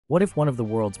What if one of the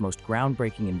world's most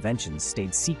groundbreaking inventions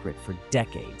stayed secret for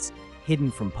decades, hidden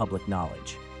from public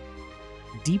knowledge?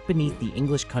 Deep beneath the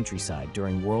English countryside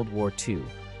during World War II,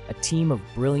 a team of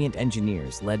brilliant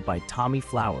engineers led by Tommy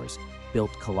Flowers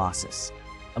built Colossus,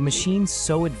 a machine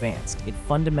so advanced it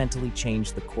fundamentally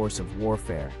changed the course of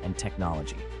warfare and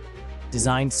technology.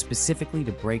 Designed specifically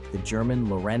to break the German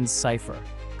Lorenz cipher,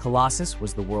 Colossus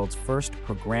was the world's first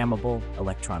programmable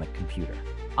electronic computer.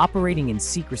 Operating in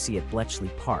secrecy at Bletchley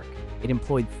Park, it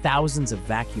employed thousands of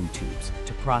vacuum tubes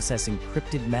to process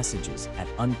encrypted messages at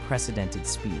unprecedented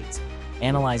speeds,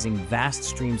 analyzing vast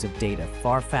streams of data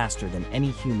far faster than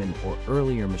any human or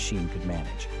earlier machine could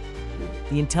manage.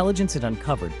 The intelligence it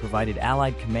uncovered provided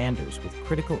Allied commanders with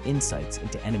critical insights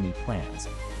into enemy plans,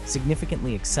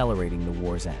 significantly accelerating the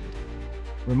war's end.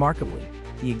 Remarkably,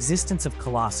 the existence of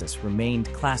Colossus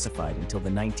remained classified until the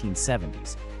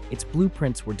 1970s. Its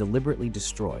blueprints were deliberately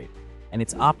destroyed, and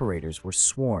its operators were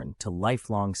sworn to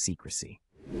lifelong secrecy.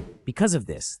 Because of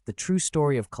this, the true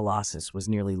story of Colossus was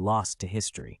nearly lost to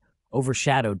history,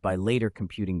 overshadowed by later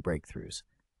computing breakthroughs.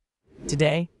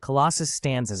 Today, Colossus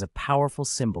stands as a powerful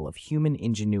symbol of human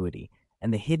ingenuity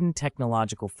and the hidden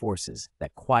technological forces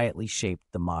that quietly shaped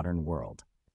the modern world.